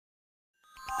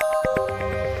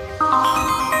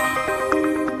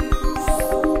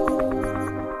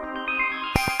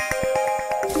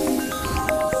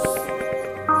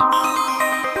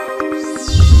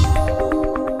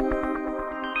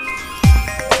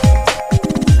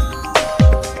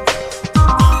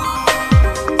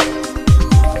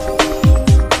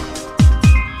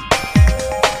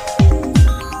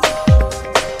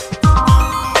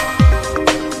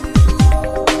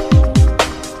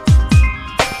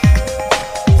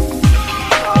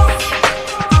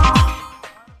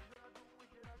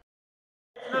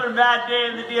that day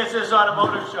in the DSS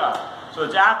Automotive shop. So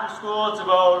it's after school. It's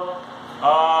about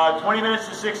 20 minutes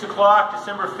to 6 o'clock,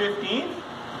 December 15th.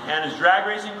 And it's Drag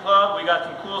Racing Club. We got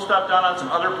some cool stuff done on some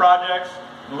other projects.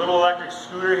 A little electric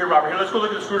scooter here, Robert. Here, let's go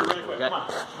look at the scooter really quick. Come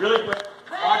on, really quick.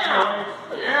 Watch the noise.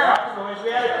 Yeah. Watch the noise.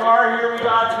 We had a car here we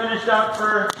got finished up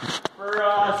for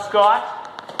Scott.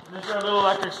 This is our little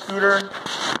electric scooter.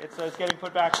 It's getting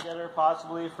put back together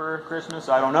possibly for Christmas.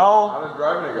 I don't know. How did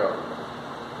driving it go?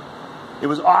 It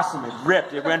was awesome. It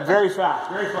ripped. It went very fast.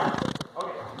 Very fun.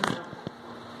 Okay.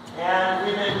 And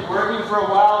we've been working for a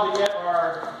while to get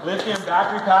our lithium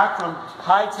battery pack from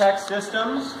High Tech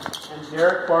Systems and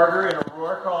Derek Barger in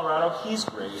Aurora, Colorado. He's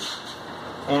great.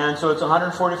 And so it's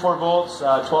 144 volts,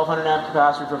 1200 amp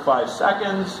capacity for 5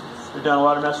 seconds. We've done a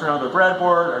lot of messing around with the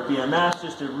breadboard, our BMS,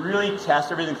 just to really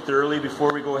test everything thoroughly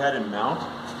before we go ahead and mount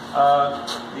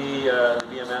the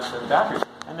BMS and the battery.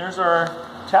 And there's our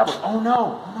tablet. Oh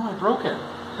no, I broke it.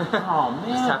 Oh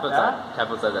man. Tap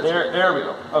outside that. There we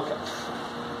go. Okay.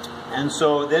 And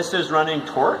so this is running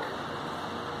torque.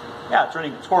 Yeah, it's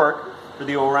running torque for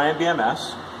the Orion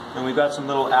BMS. And we've got some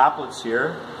little applets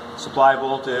here. Supply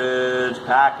voltage,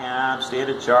 pack amp, state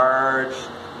of charge,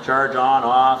 charge on,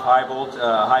 off,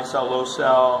 high cell, low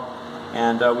cell.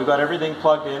 And we've got everything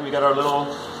plugged in. We got our little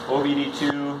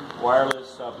OBD2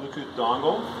 wireless Bluetooth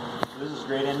dongle. So this is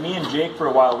great. And me and Jake, for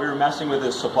a while, we were messing with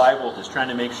this supply voltage, trying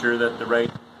to make sure that the right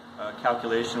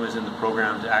calculation was in the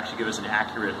program to actually give us an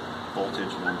accurate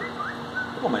voltage number.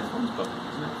 Oh, my phone's bugging.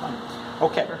 Isn't that fun?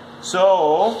 Okay,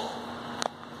 so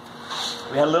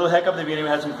we had a little hiccup in the beginning. We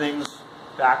had some things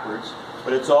backwards,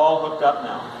 but it's all hooked up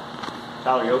now.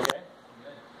 Tyler, you okay?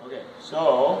 Okay,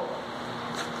 so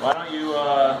why don't you,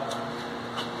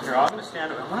 here, I'm going to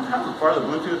stand up. I wonder how far the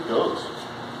Bluetooth goes.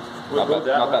 Not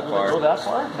that far. Go that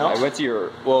far? No? I went to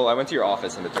your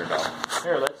office and it turned off.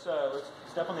 Here, let's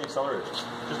step on the accelerator. Just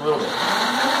a little bit.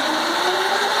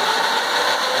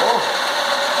 Oh.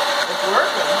 It's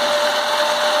working.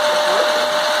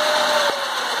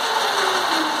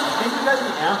 I think we got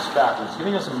the amps backwards,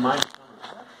 giving us a minus number.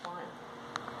 That's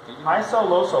fine. High cell,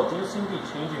 low cell didn't seem to be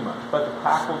changing much, but the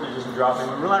pack voltage isn't dropping.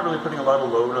 We're not really putting a lot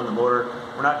of load on the motor.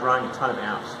 We're not drawing a ton of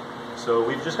amps. So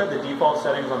we've just got the default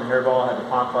settings on the hairball, had the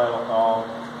pump file all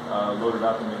loaded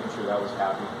up and making sure that was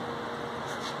happy.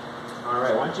 All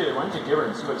right, why don't you give it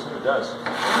and see what it does.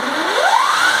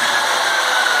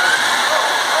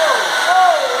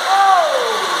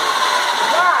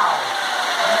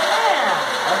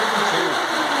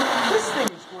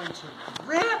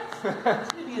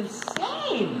 It's going to be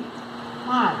insane.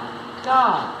 My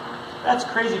God. That's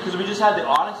crazy because we just had the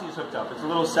Odysseys hooked up. It's a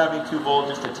little 72 volt,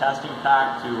 just a testing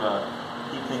pack to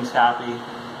keep things happy.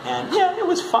 And yeah, it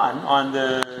was fun on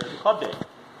the club day.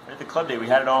 At the club day, we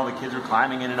had it all. The kids were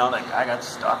climbing in and out. Like, I got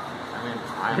stuck. I mean,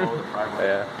 climb over the driveway.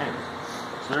 Yeah.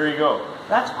 Anyways, so there you go.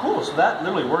 That's cool. So that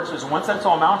literally works. So once that's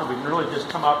all mounted, we can really just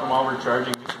come up and while we're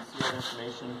charging, we can see our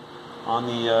information on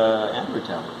the Android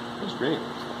tablet. That's great.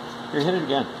 Here, hit it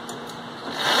again.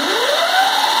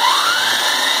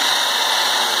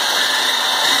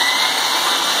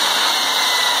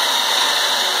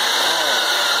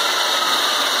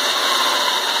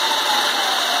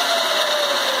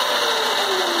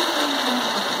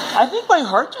 I think my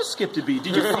heart just skipped a beat.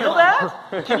 Did you feel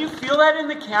that? Can you feel that in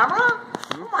the camera?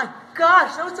 Oh my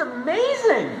gosh, that was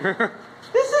amazing.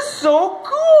 This is so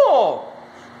cool.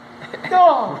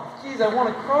 Oh, geez, I want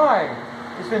to cry.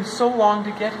 It's been so long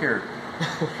to get here.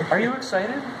 Are you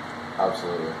excited?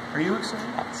 Absolutely. Are you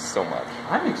excited? So much.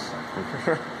 I'm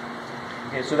excited.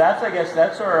 Okay, so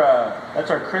that's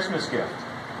our Christmas gift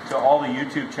to all the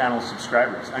YouTube channel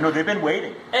subscribers. I know they've been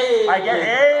waiting. Hey!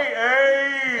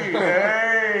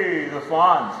 Hey, the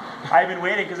fawns. I've been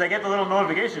waiting because I get the little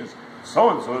notifications.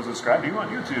 So-and-so is subscribed to you on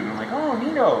YouTube. And I'm like, oh,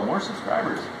 Nino, more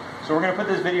subscribers. So we're going to put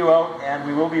this video out, and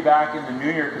we will be back in the new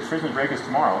year because Christmas break is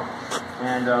tomorrow.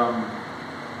 And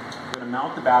we're going to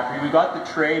mount the battery. We got the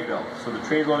tray built. So the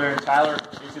tray's over there, and Tyler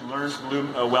basically learns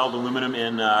to weld aluminum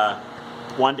in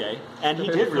one day, and he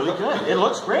did really good. It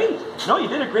looks great. No, you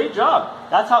did a great job.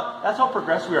 That's how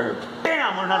progressive we are here.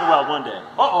 Bam! Learn how to weld one day.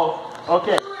 Uh-oh.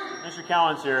 Okay, Mr.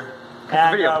 Cowan's here.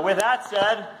 And with that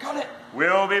said,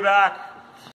 we'll be back.